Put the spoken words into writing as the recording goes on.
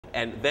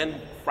And then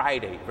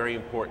Friday, very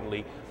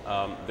importantly,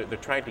 they're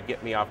trying to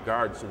get me off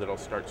guard so that I'll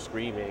start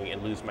screaming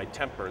and lose my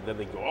temper. And then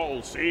they go,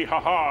 oh, see,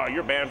 haha,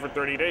 you're banned for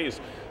 30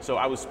 days. So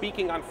I was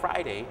speaking on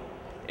Friday,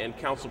 and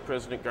Council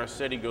President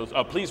Garcetti goes,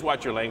 please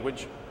watch your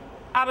language,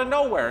 out of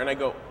nowhere. And I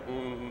go,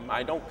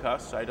 I don't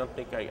cuss. I don't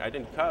think I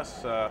didn't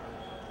cuss.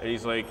 And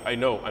he's like, I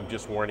know, I'm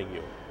just warning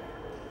you.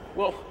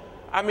 Well,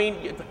 I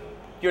mean,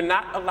 you're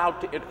not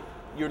allowed to,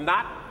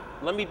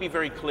 let me be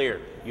very clear.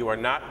 You are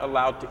not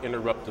allowed to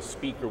interrupt the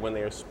speaker when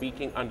they are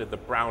speaking under the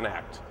Brown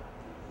Act,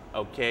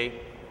 okay?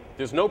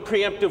 There's no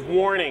preemptive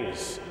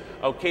warnings,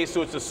 okay?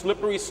 So it's a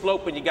slippery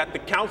slope when you got the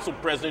council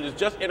president who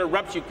just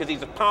interrupts you because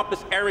he's a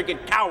pompous,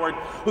 arrogant coward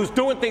who's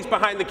doing things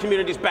behind the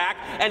community's back,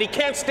 and he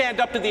can't stand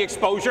up to the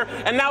exposure.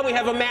 And now we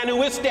have a man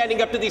who is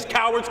standing up to these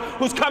cowards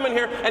who's coming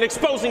here and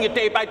exposing it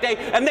day by day,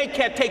 and they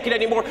can't take it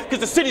anymore because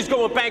the city's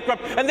going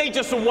bankrupt, and they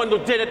just the one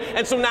who did it.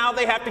 And so now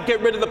they have to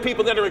get rid of the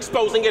people that are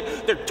exposing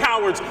it. They're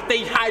cowards.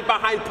 They hide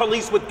behind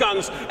police with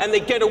guns, and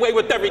they get away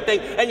with everything.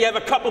 And you have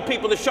a couple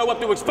people to show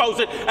up to expose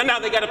it, and now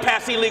they got to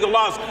pass illegal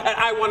laws. And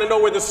I want to know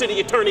where the city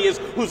attorney is,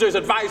 who's his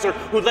advisor,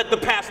 who let them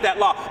pass that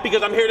law.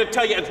 Because I'm here to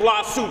tell you, it's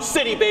lawsuit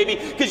city, baby.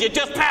 Because you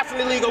just passed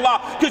an illegal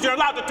law. Because you're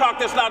allowed to talk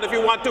this loud if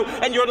you want to,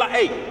 and you're like,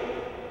 hey.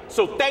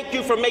 So thank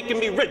you for making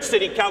me rich,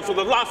 City Council.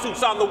 The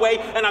lawsuit's on the way,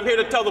 and I'm here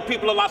to tell the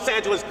people of Los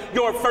Angeles,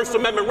 your First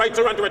Amendment rights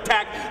are under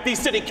attack. These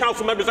City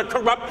Council members are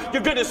corrupt.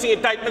 You're going to see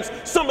indictments.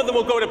 Some of them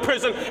will go to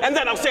prison, and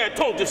then I'll say I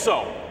told you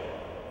so.